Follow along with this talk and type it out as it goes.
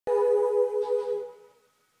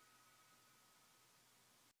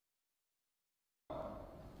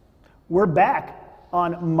We're back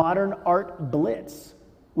on Modern Art Blitz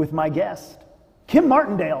with my guest, Kim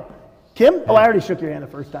Martindale. Kim? Oh, I already shook your hand the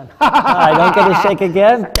first time. I don't get to shake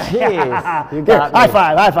again? Jeez, you got me. High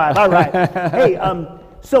five, high five, all right. Hey,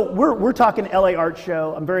 so we're talking LA Art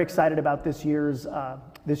Show. I'm very excited about this year's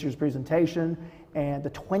presentation and the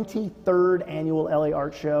 23rd annual LA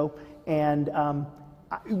Art Show. And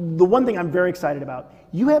the one thing I'm very excited about,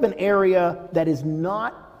 you have an area that is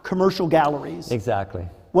not commercial galleries. Exactly.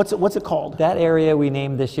 What's it called? That area we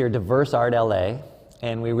named this year Diverse Art LA,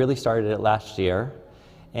 and we really started it last year.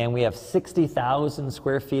 And we have 60,000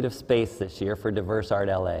 square feet of space this year for Diverse Art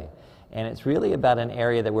LA. And it's really about an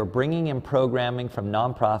area that we're bringing in programming from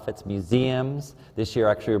nonprofits, museums. This year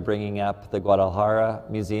actually we're bringing up the Guadalajara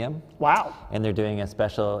Museum. Wow. And they're doing a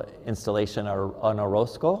special installation on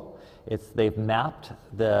Orozco. They've mapped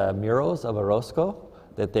the murals of Orozco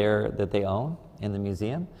that they own in the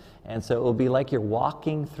museum. And so it will be like you're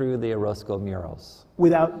walking through the Orozco murals.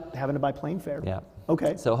 Without having to buy plane fare. Yeah.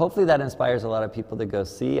 Okay. So hopefully that inspires a lot of people to go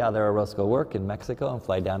see how their Orozco work in Mexico and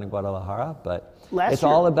fly down to Guadalajara. But it's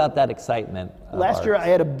all about that excitement. Last year I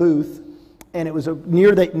had a booth, and it was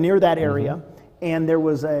near that area, and there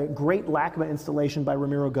was a great LACMA installation by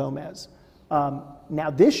Ramiro Gomez.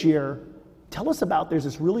 Now this year, tell us about, there's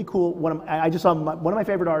this really cool, I just saw one of my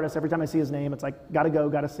favorite artists. Every time I see his name, it's like, gotta go,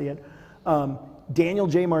 gotta see it. Daniel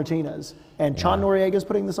J. Martinez. And Chon Noriega is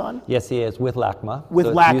putting this on? Yes, he is, with LACMA. With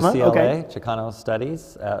so LACMA, UCLA, okay. Chicano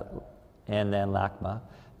Studies, and then LACMA.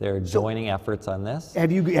 They're joining efforts on this.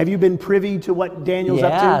 Have you been privy to what Daniel's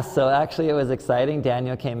up to? Yeah, so actually it was exciting.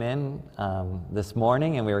 Daniel came in this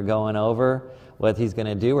morning and we were going over what he's going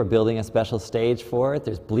to do. We're building a special stage for it.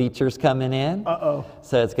 There's bleachers coming in. Uh-oh.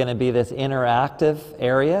 So it's going to be this interactive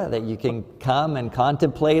area that you can come and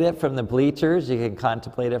contemplate it from the bleachers. You can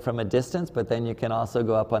contemplate it from a distance, but then you can also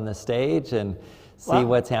go up on the stage and see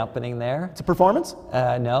what's happening there. It's a performance?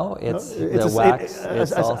 No,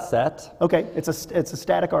 it's all set. Okay, it's a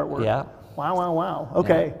static artwork. Yeah. Wow, wow, wow.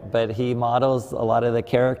 Okay. Yeah. But he models a lot of the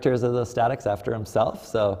characters of those statics after himself,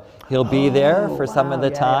 so he'll be there for some of the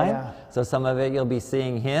time. Yeah. So some of it you'll be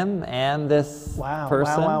seeing him and this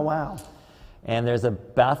person. Wow, wow, wow. And there's a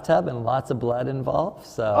bathtub and lots of blood involved.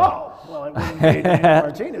 So. Oh, well, it wouldn't be Daniel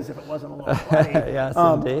Martinez if it wasn't a little bloody. Yes,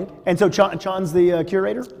 indeed. And so Chon's the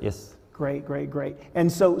curator? Yes. Great, great, great. And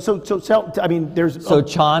so I mean, there's... So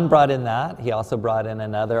Chon brought in that. He also brought in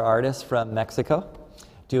another artist from Mexico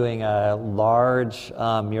doing a large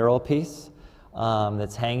mural piece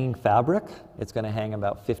that's hanging fabric. It's going to hang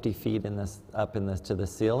about 50 feet to the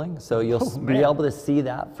ceiling. So you'll be able to see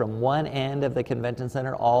that from one end of the convention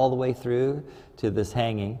center all the way through to this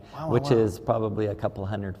hanging, which is probably a couple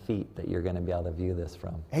hundred feet that you're going to be able to view this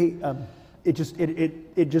from. Hey, it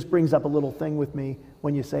just brings up a little thing with me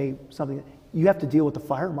when you say something. You have to deal with the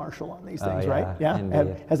fire marshal on these things, right? Yeah.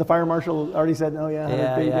 Has the fire marshal already said, "Oh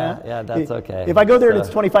yeah"? Yeah, that's okay. If I go there and it's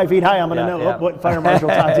 25 feet high, I'm going to know what fire marshal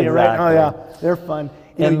talked to you, right? Oh yeah, they're fun.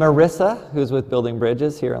 And Marissa, who's with Building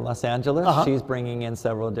Bridges here in Los Angeles, she's bringing in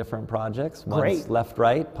several different projects. One's left,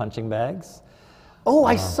 right, punching bags. Oh,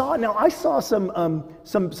 I saw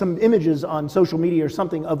some images on social media or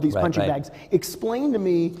something of these punching bags. Explain to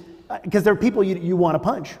me. Because there are people you want to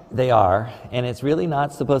punch. They are, and it's really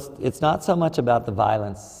it's not so much about the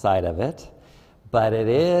violence side of it, but it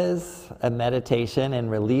is a meditation and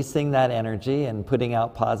releasing that energy and putting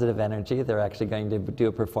out positive energy. They're actually going to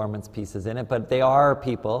do performance pieces in it, but they are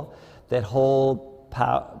people that hold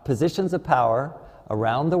positions of power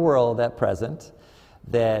around the world at present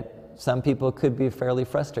that some people could be fairly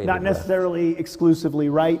frustrated Not necessarily exclusively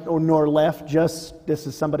right or nor left, just this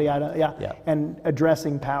is somebody and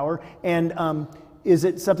addressing power. And is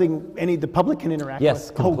it something the public can interact with? Yes,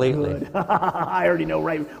 completely. Oh, good. I already know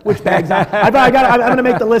which bags. I'm going to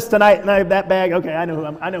make the list tonight, and I have that bag. Okay, I know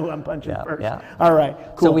who I'm punching first. Yeah. All right,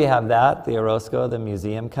 cool. So we have that, the Orozco, the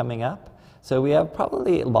museum coming up. So we have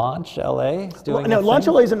probably Launch LA doing Launch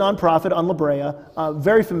LA is a nonprofit on La Brea.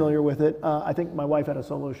 Very familiar with it. I think my wife had a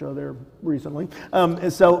solo show there recently.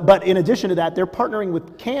 But in addition to that, they're partnering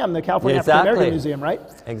with CAM, the California African American Museum, right?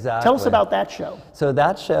 Exactly. Tell us about that show. So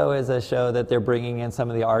that show is a show that they're bringing in some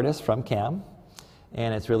of the artists from CAM.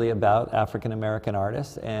 And it's really about African American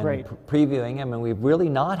artists and previewing them. And we've really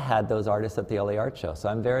not had those artists at the LA Art Show. So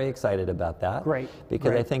I'm very excited about that.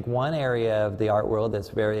 Because I think one area of the art world that's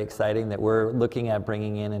very exciting that we're looking at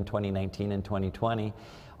bringing in 2019 and 2020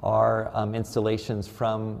 are installations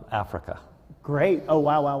from Africa. Great. Oh,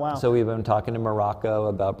 wow, wow, wow. So we've been talking to Morocco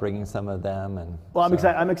about bringing some of them. And well, I'm so.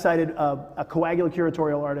 excited. I'm excited. A coagular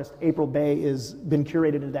curatorial artist, April Bay, is been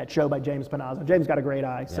curated into that show by James Panazzo. James got a great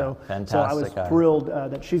eye. Yeah, so I was fantastic thrilled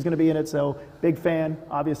that she's going to be in it. So big fan,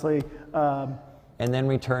 obviously. And then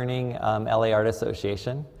returning LA Art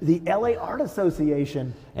Association. The LA Art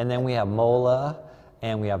Association. And then we have MOLA,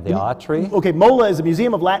 and we have the Autry. Okay, MOLA is a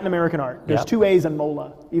Museum of Latin American Art. There's Yep. 2 A's in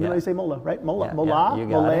MOLA, even Yeah. though they say MOLA, right? MOLA, Yeah, MOLA, yeah, you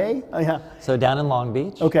got Mole. it. Oh, yeah. So down in Long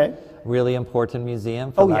Beach. Okay. Really important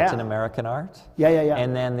museum for Oh, yeah. Latin American art. Yeah, yeah, yeah.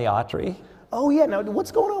 And then the Autry. Oh yeah. Now,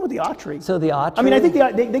 what's going on with the Autry? So the Autry. I mean, I think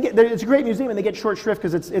they get it's a great museum and they get short shrift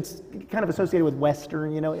because it's kind of associated with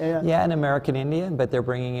Western, you know. Yeah. Yeah, an American Indian, but they're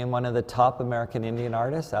bringing in one of the top American Indian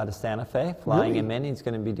artists out of Santa Fe, flying Really? him in. He's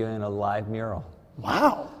going to be doing a live mural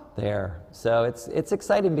Wow. there. So it's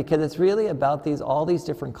exciting because it's really about all these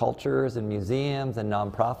different cultures and museums and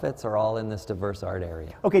nonprofits are all in this diverse art area.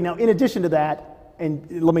 Okay. Now, in addition to that,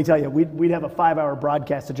 and let me tell you, we'd have a 5-hour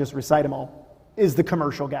broadcast to just recite them all. Is the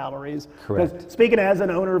commercial galleries. Correct. Because speaking as an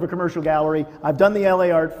owner of a commercial gallery, I've done the LA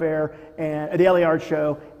Art Fair and the LA Art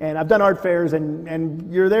Show, and I've done art fairs,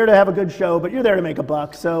 and you're there to have a good show, but you're there to make a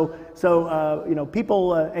buck. So you know,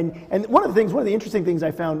 people, and one of the interesting things I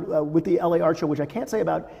found with the LA Art Show, which I can't say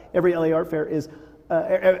about every LA Art Fair, is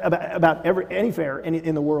about any fair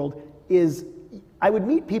in the world, is I would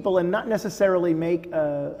meet people and not necessarily make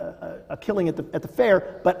a killing at the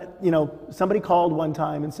fair, but you know, somebody called one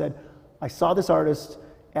time and said, I saw this artist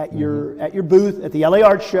at your booth at the LA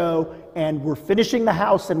Art Show, and we're finishing the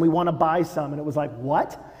house, and we want to buy some. And it was like,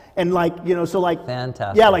 what? And like, you know, so like,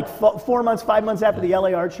 Fantastic. Yeah, like 5 months after the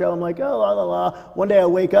LA Art Show, I'm like, oh, la la la. One day I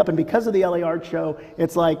wake up, and because of the LA Art Show,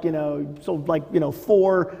 it's like, you know, sold like, you know,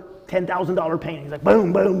 4 $10,000 paintings, like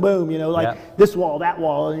boom, boom, boom, you know, like this wall, that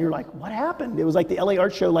wall, and you're like, what happened? It was like the LA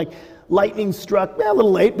Art Show, like lightning struck, a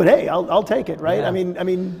little late, but hey, I'll take it, right? Yeah. I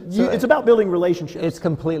mean, it's about building relationships. It's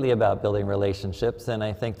completely about building relationships, and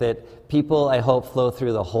I think that people, I hope, flow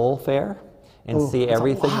through the whole fair and see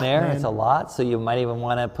everything there. Man. It's a lot, so you might even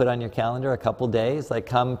want to put on your calendar a couple days, like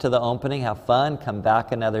come to the opening, have fun, come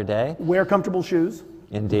back another day. Wear comfortable shoes.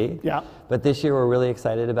 Indeed. Yeah. But this year we're really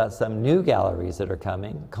excited about some new galleries that are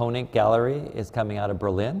coming. Koenig Gallery is coming out of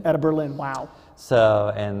Berlin. Out of Berlin, wow.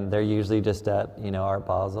 So, and they're usually just at, you know, Art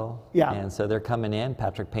Basel. Yeah. And so they're coming in.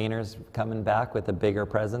 Patrick Painter's coming back with a bigger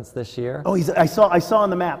presence this year. Oh, I saw on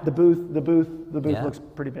the map, the booth Yeah. looks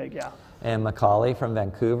pretty big, yeah. And Macaulay from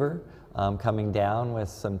Vancouver coming down with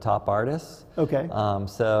some top artists. Okay.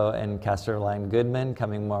 And Casterline Goodman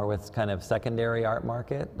coming more with kind of secondary art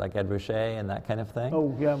market, like Ed Ruscha and that kind of thing.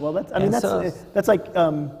 Oh, yeah, well, that's like,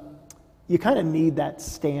 you kind of need that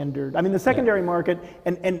standard. I mean, the secondary market,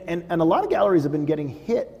 and a lot of galleries have been getting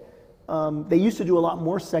hit. They used to do a lot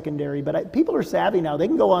more secondary, but people are savvy now. They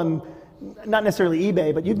can go on, not necessarily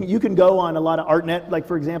eBay, but you can go on a lot of ArtNet, like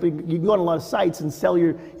for example, you can go on a lot of sites and sell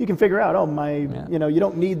you can figure out, you know, you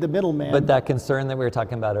don't need the middleman. But that concern that we were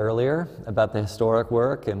talking about earlier, about the historic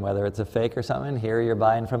work and whether it's a fake or something, here you're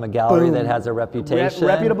buying from a gallery that has a reputation.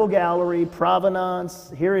 Reputable gallery,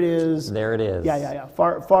 provenance, here it is. There it is. Yeah.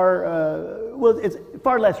 Well, it's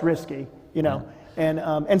far less risky, you know. Yeah.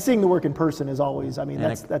 And seeing the work in person is always, I mean,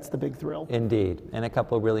 that's the big thrill. Indeed. And a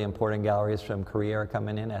couple of really important galleries from Korea are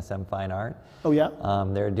coming in, SM Fine Art. Oh, yeah?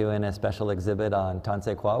 They're doing a special exhibit on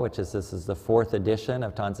Tansekwa, this is the 4th edition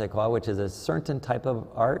of Tansekwa, which is a certain type of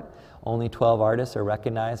art. Only 12 artists are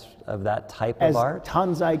recognized of that type of art.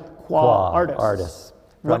 Tansekwa artists.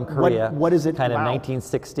 From Korea. What is it? Kind of Wow.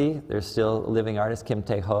 1960. There's still living artist, Kim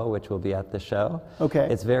Tae-ho, which will be at the show. Okay.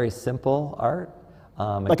 It's very simple art.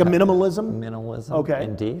 Like a minimalism? Minimalism, Okay.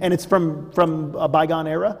 indeed. And it's from a bygone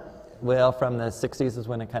era? Well, from the 60s is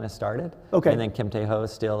when it kind of started. Okay. And then Kim Tae-ho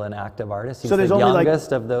is still an active artist. He's So there's the only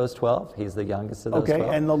youngest of those 12. He's the youngest of those 12.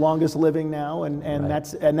 Okay, and the longest living now, and Right.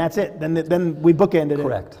 that's it. Then we bookended it.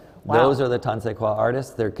 Correct. Wow. Those are the Tansekwa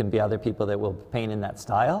artists. There can be other people that will paint in that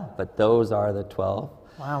style, but those are the 12.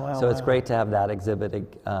 Wow. So it's great to have that exhibit,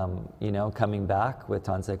 you know, coming back with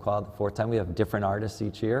Tansekwa the 4th time. We have different artists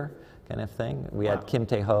each year, kind of thing. We had Kim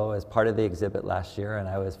Tae-ho as part of the exhibit last year, and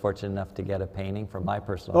I was fortunate enough to get a painting from my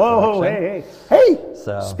personal collection. Hey!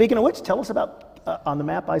 So, Speaking of which, tell us about, on the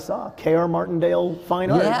map I saw, Kim Martindale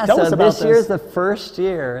Fine Art. yeah, Tell so us about this year's the first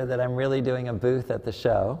year that I'm really doing a booth at the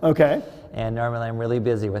show. Okay. And normally I'm really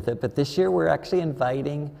busy with it, but this year we're actually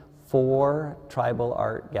inviting 4 tribal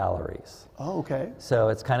art galleries. Oh, okay. So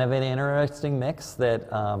it's kind of an interesting mix that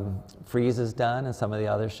Frieze has done and some of the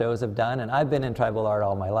other shows have done. And I've been in tribal art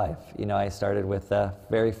all my life. You know, I started with the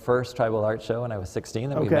very first tribal art show when I was 16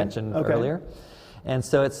 that we mentioned earlier. And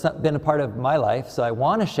so it's been a part of my life, so I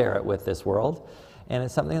want to share it with this world. And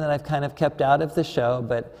it's something that I've kind of kept out of the show,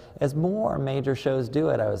 but as more major shows do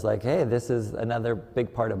it, I was like, hey, this is another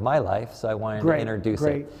big part of my life, so I wanted to introduce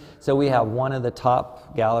it. So we have one of the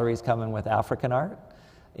top galleries coming with African art,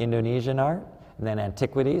 Indonesian art, and then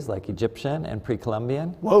antiquities like Egyptian and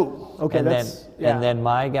pre-Columbian. Whoa, okay, and then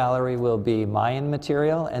my gallery will be Mayan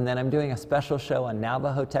material, and then I'm doing a special show on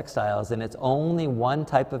Navajo textiles, and it's only one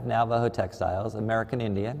type of Navajo textiles, American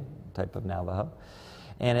Indian type of Navajo.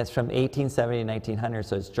 And it's from 1870 to 1900,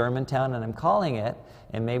 so it's Germantown, and I'm calling it,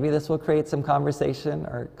 and maybe this will create some conversation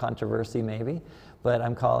or controversy maybe, but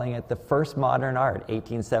I'm calling it the first modern art,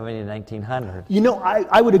 1870 to 1900. You know,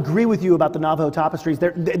 I would agree with you about the Navajo tapestries.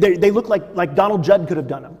 They look like Donald Judd could have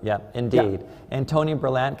done them. Yeah, indeed. Yeah. And Tony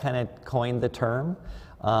Berlant kind of coined the term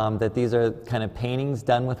that these are kind of paintings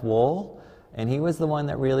done with wool. And he was the one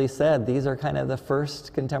that really said, these are kind of the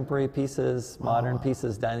first contemporary pieces, modern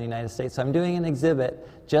pieces done in the United States. So I'm doing an exhibit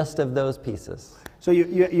just of those pieces. So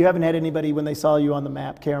you haven't had anybody, when they saw you on the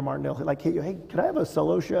map, Kim Martindale, like, hey, could I have a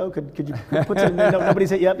solo show? Could you put some, nobody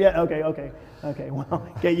said, yep, yeah, okay,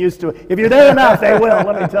 well, get used to it. If you're there enough, they will,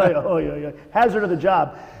 let me tell you. Oh, yeah. Hazard of the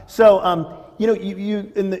job. So,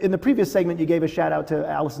 you in the previous segment, you gave a shout out to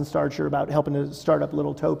Allison Starcher about helping to start up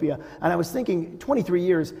Littletopia. And I was thinking, 23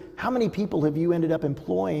 years, how many people have you ended up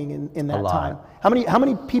employing in that time? How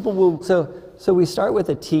many people will... So we start with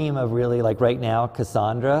a team of really, like right now,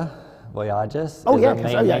 Cassandra Voyages. Oh yeah,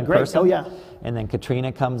 great. Person. Oh yeah. And then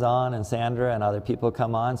Katrina comes on, and Sandra and other people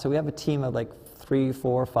come on. So we have a team of like 3,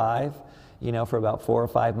 4, 5, for about 4 or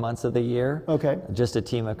 5 months of the year. Okay. Just a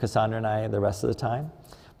team of Cassandra and I the rest of the time.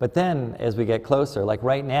 But then as we get closer, like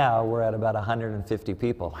right now, we're at about 150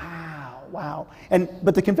 people. Wow.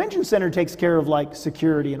 But the convention center takes care of like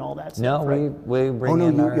security and all that stuff, no, right? we bring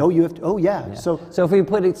in our... you have to, yeah. So if we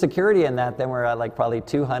put security in that, then we're at like probably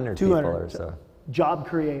 200 people or so. Job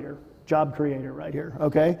creator right here,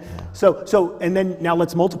 okay? Yeah. So and then now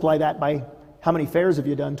let's multiply that by how many fairs have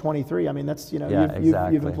you done? 23. I mean, that's, exactly.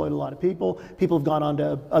 You've employed a lot of people. People have gone on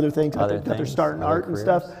to other things, got their start in art careers.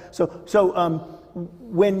 And stuff. So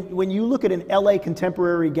when you look at an LA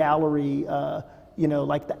contemporary gallery,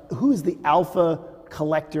 who's the alpha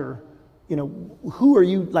collector? Who are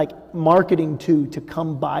you like marketing to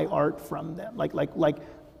come buy art from them? Like,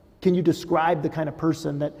 can you describe the kind of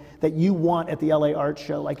person that you want at the LA Art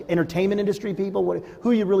Show? Like entertainment industry people?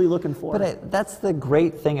 Who are you really looking for? But that's the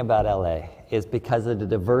great thing about LA, is because of the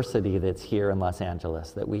diversity that's here in Los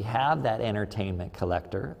Angeles, that we have that entertainment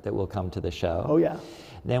collector that will come to the show. Oh yeah.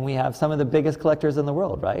 Then we have some of the biggest collectors in the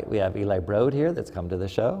world, right? We have Eli Broad here that's come to the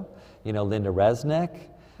show. Linda Resnick.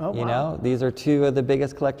 Oh, wow. These are 2 of the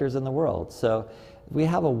biggest collectors in the world. So we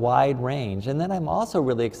have a wide range. And then I'm also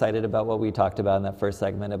really excited about what we talked about in that first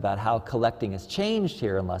segment about how collecting has changed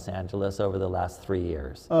here in Los Angeles over the last 3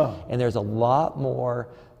 years. Oh. And there's a lot more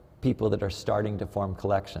people that are starting to form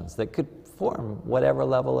collections that could form whatever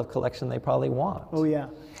level of collection they probably want. Oh yeah.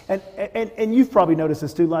 And you've probably noticed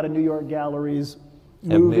this too, a lot of New York galleries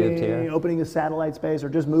moved here. Opening a satellite space, or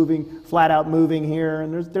just flat out moving here,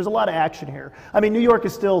 and there's a lot of action here. I mean, New York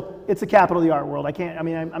is it's the capital of the art world. I'm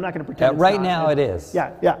not going to pretend. Right now it is.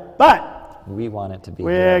 Yeah. But we want it to be.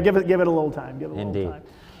 Give it a little time. Indeed.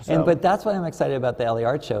 So. But that's what I'm excited about the LA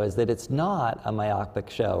Art Show, is that it's not a myopic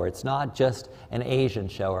show, or it's not just an Asian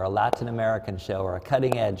show or a Latin American show or a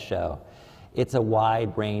cutting edge show. It's a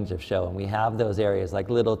wide range of show, and we have those areas like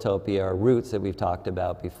Littletopia or Roots that we've talked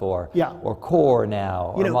about before, or Core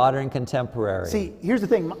now, or Modern Contemporary. See, here's the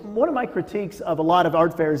thing. One of my critiques of a lot of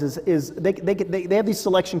art fairs is they have these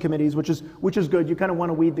selection committees, which is good. You kind of want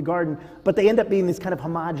to weed the garden, but they end up being these kind of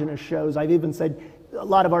homogenous shows. I've even said a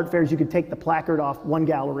lot of art fairs, you could take the placard off one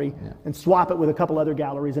gallery and swap it with a couple other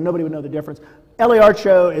galleries, and nobody would know the difference. LA Art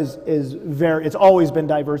Show is it's always been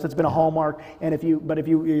diverse. It's been a hallmark. And if you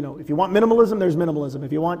want minimalism, there's minimalism.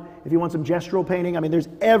 If you want some gestural painting, I mean, there's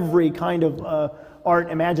every kind of art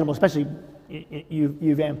imaginable. Especially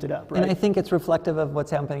you've amped it up, right? And I think it's reflective of what's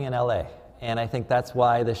happening in LA. And I think that's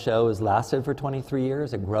why the show has lasted for 23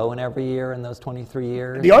 years and growing every year in those 23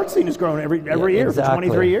 years. The art scene has grown every year exactly.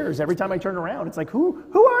 for 23 years. Every time I turn around, it's like, who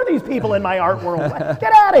are these people in my art world?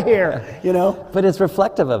 Get out of here, But it's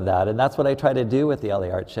reflective of that, and that's what I try to do with the LA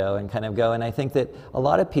Art Show, and kind of go, and I think that a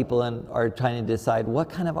lot of people are trying to decide what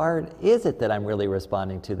kind of art is it that I'm really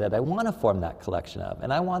responding to, that I want to form that collection of.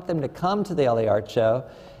 And I want them to come to the LA Art Show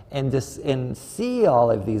and see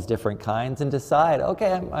all of these different kinds and decide,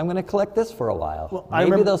 okay, I'm going to collect this for a while. Well,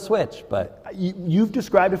 Maybe they'll switch, but... You've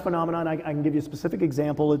described a phenomenon. I can give you a specific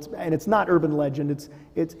example. It's not urban legend.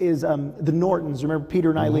 It is the Nortons. Remember Peter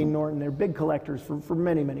and Eileen Norton? They're big collectors for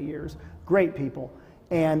many, many years. Great people.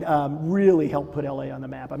 And really helped put LA on the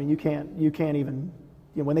map. I mean, you can't even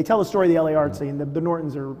when they tell the story of the LA art scene, the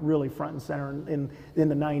Nortons are really front and center in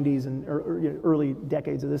the 90s and early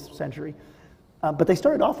decades of this century. But they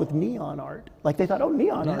started off with neon art. Like they thought, oh,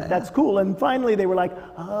 neon art, that's cool. And finally they were like,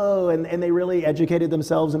 oh, and they really educated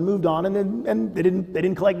themselves and moved on, and they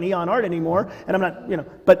didn't collect neon art anymore. And I'm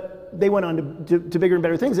not, but they went on to bigger and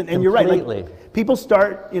better things. And you're right, like, people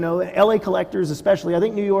start, LA collectors especially. I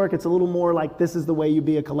think New York, it's a little more like this is the way you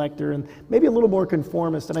be a collector, and maybe a little more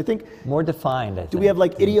conformist. And I think more defined, I think. Do we have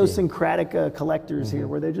like idiosyncratic collectors here,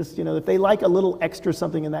 where they're just, if they like a little extra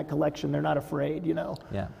something in that collection, they're not afraid,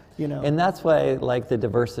 Yeah. And that's why I like the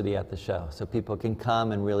diversity at the show, so people can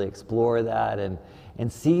come and really explore that and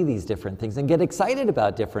see these different things and get excited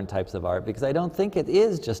about different types of art, because I don't think it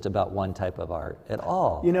is just about one type of art at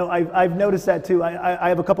all. I've noticed that too. I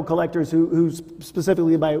have a couple collectors who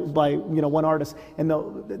specifically by one artist, and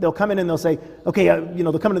they'll come in and they'll say, okay,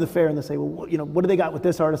 they'll come to the fair and they'll say, well, what do they got with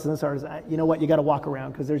this artist and this artist? You know what, you got to walk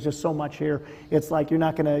around because there's just so much here. It's like you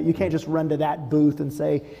can't just run to that booth and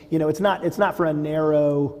say, it's not for a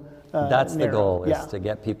narrow. That's the goal, is to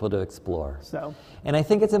get people to explore. And I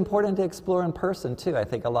think it's important to explore in person too. I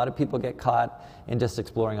think a lot of people get caught in just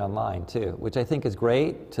exploring online too, which I think is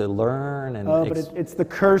great to learn. But it's the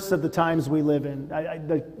curse of the times we live in.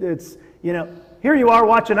 It's, here you are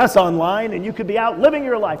watching us online, and you could be out living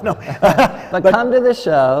your life. No. but come to the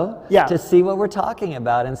show to see what we're talking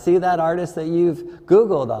about and see that artist that you've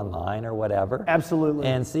Googled online or whatever. Absolutely.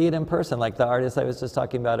 And see it in person. Like the artist I was just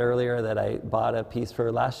talking about earlier that I bought a piece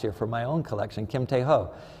for last year for my own collection, Kim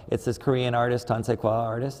Tae-ho. It's this Korean artist, Tansei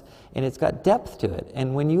artist, and it's got depth to it.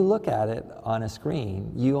 And when you look at it on a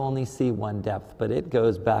screen, you only see one depth, but it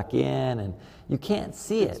goes back in, and you can't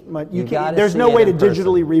see it. There's no way to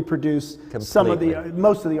digitally reproduce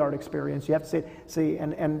most of the art experience. You have to see,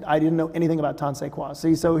 and I didn't know anything about Tansei Kwa.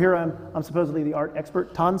 See, so here I'm supposedly the art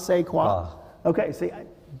expert, Tansei Kwa. Okay, see,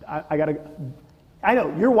 I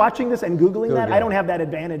know you're watching this and Googling that. I don't have that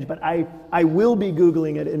advantage, but I will be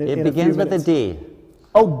Googling it in a few minutes. It begins with a D.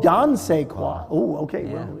 Oh, Dansei Kwa. Oh, okay.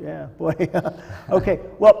 Yeah. Well, yeah, boy. Okay.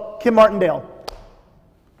 Well, Kim Martindale,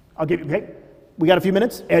 I'll give you. Hey, we got a few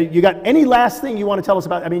minutes. You got any last thing you want to tell us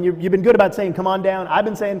about? I mean, you've been good about saying come on down. I've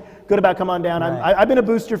been saying good about come on down. Right. I've been a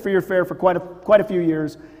booster for your fair for quite a few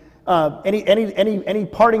years. Any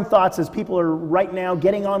parting thoughts as people are right now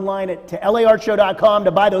getting online to laartshow.com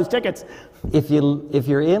to buy those tickets? If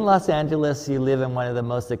you're in Los Angeles, you live in one of the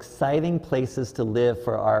most exciting places to live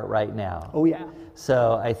for art right now. Oh yeah.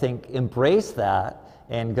 So I think embrace that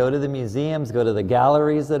and go to the museums, go to the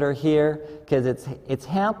galleries that are here, because it's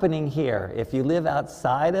happening here. If you live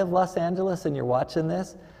outside of Los Angeles and you're watching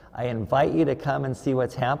this, I invite you to come and see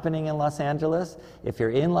what's happening in Los Angeles. If you're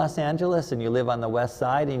in Los Angeles and you live on the west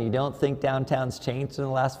side and you don't think downtown's changed in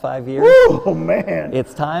the last 5 years, oh man,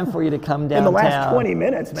 it's time for you to come downtown. In the last 20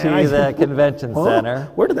 minutes, man. To the convention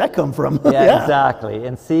center. Where did that come from? Yeah, exactly.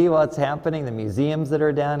 And see what's happening, the museums that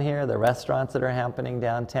are down here, the restaurants that are happening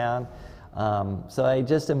downtown. So I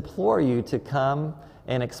just implore you to come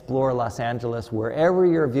and explore Los Angeles wherever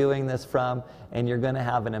you're viewing this from, and you're going to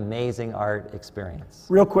have an amazing art experience.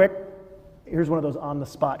 Real quick, here's one of those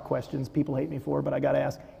on-the-spot questions people hate me for, but I got to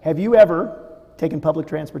ask. Have you ever taken public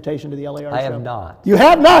transportation to the LA Art Show? I have not. You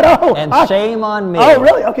have not? Oh! And shame on me. Oh,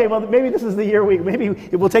 really? Okay, well, maybe this is the year maybe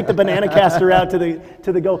we'll take the banana caster out to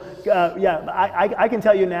the go. I can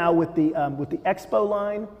tell you now with the Expo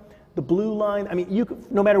line, the blue line, I mean,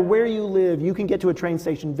 no matter where you live, you can get to a train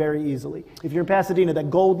station very easily. If you're in Pasadena, that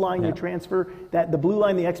gold line you transfer, the blue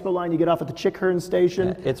line, the Expo line, you get off at the Chick-Hearn station.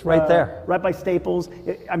 Yeah, it's right there. Right by Staples.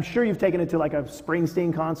 I'm sure you've taken it to like a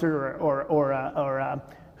Springsteen concert or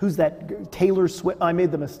who's that? Taylor Swift. I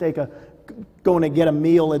made the mistake of going to get a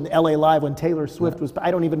meal in LA Live when Taylor Swift was,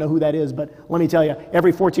 I don't even know who that is, but let me tell you,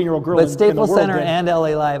 every 14-year-old girl in the world. But Staples Center and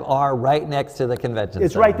LA Live are right next to the convention center.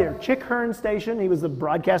 It's right there. Chick-Hearn station, he was the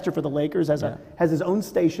broadcaster for the Lakers, has his own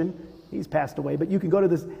station. He's passed away, but you can go to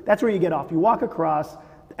this, that's where you get off. You walk across,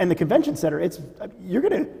 and the convention center, you're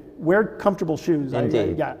going to wear comfortable shoes.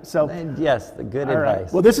 Indeed. Yes, the good advice.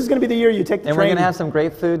 Right. Well, this is going to be the year you take the train. And we're going to have some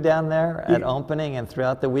great food down there at opening and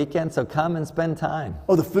throughout the weekend, so come and spend time.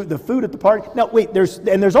 Oh, the food at the park. No, wait,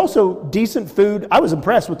 there's also decent food. I was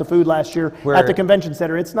impressed with the food last year at the convention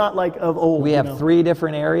center. It's not like of old. We have 3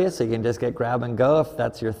 different areas, so you can just get grab and go if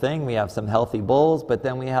that's your thing. We have some healthy bowls, but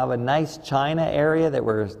then we have a nice China area that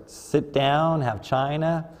we're sit down, have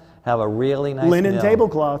China, have a really nice linen meal.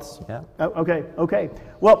 Tablecloths. Yeah. Oh, okay.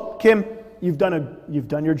 Well, Kim, you've done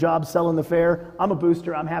your job selling the fair. I'm a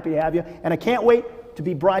booster. I'm happy to have you, and I can't wait to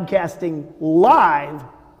be broadcasting live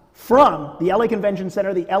from the LA Convention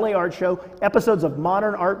Center, the LA Art Show, episodes of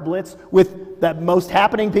Modern Art Blitz with the most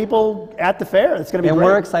happening people at the fair. It's going to be great. And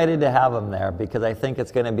we're excited to have them there because I think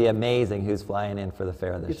it's going to be amazing who's flying in for the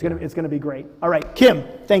fair this year. It's going to be great. All right, Kim,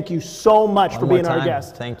 thank you so much for being our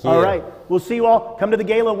guest. Thank you. All right, we'll see you all. Come to the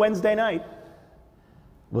gala Wednesday night.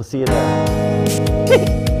 We'll see you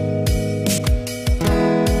there.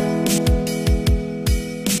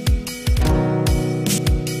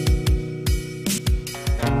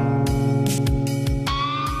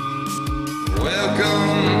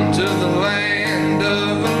 Welcome to the land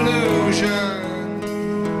of illusion.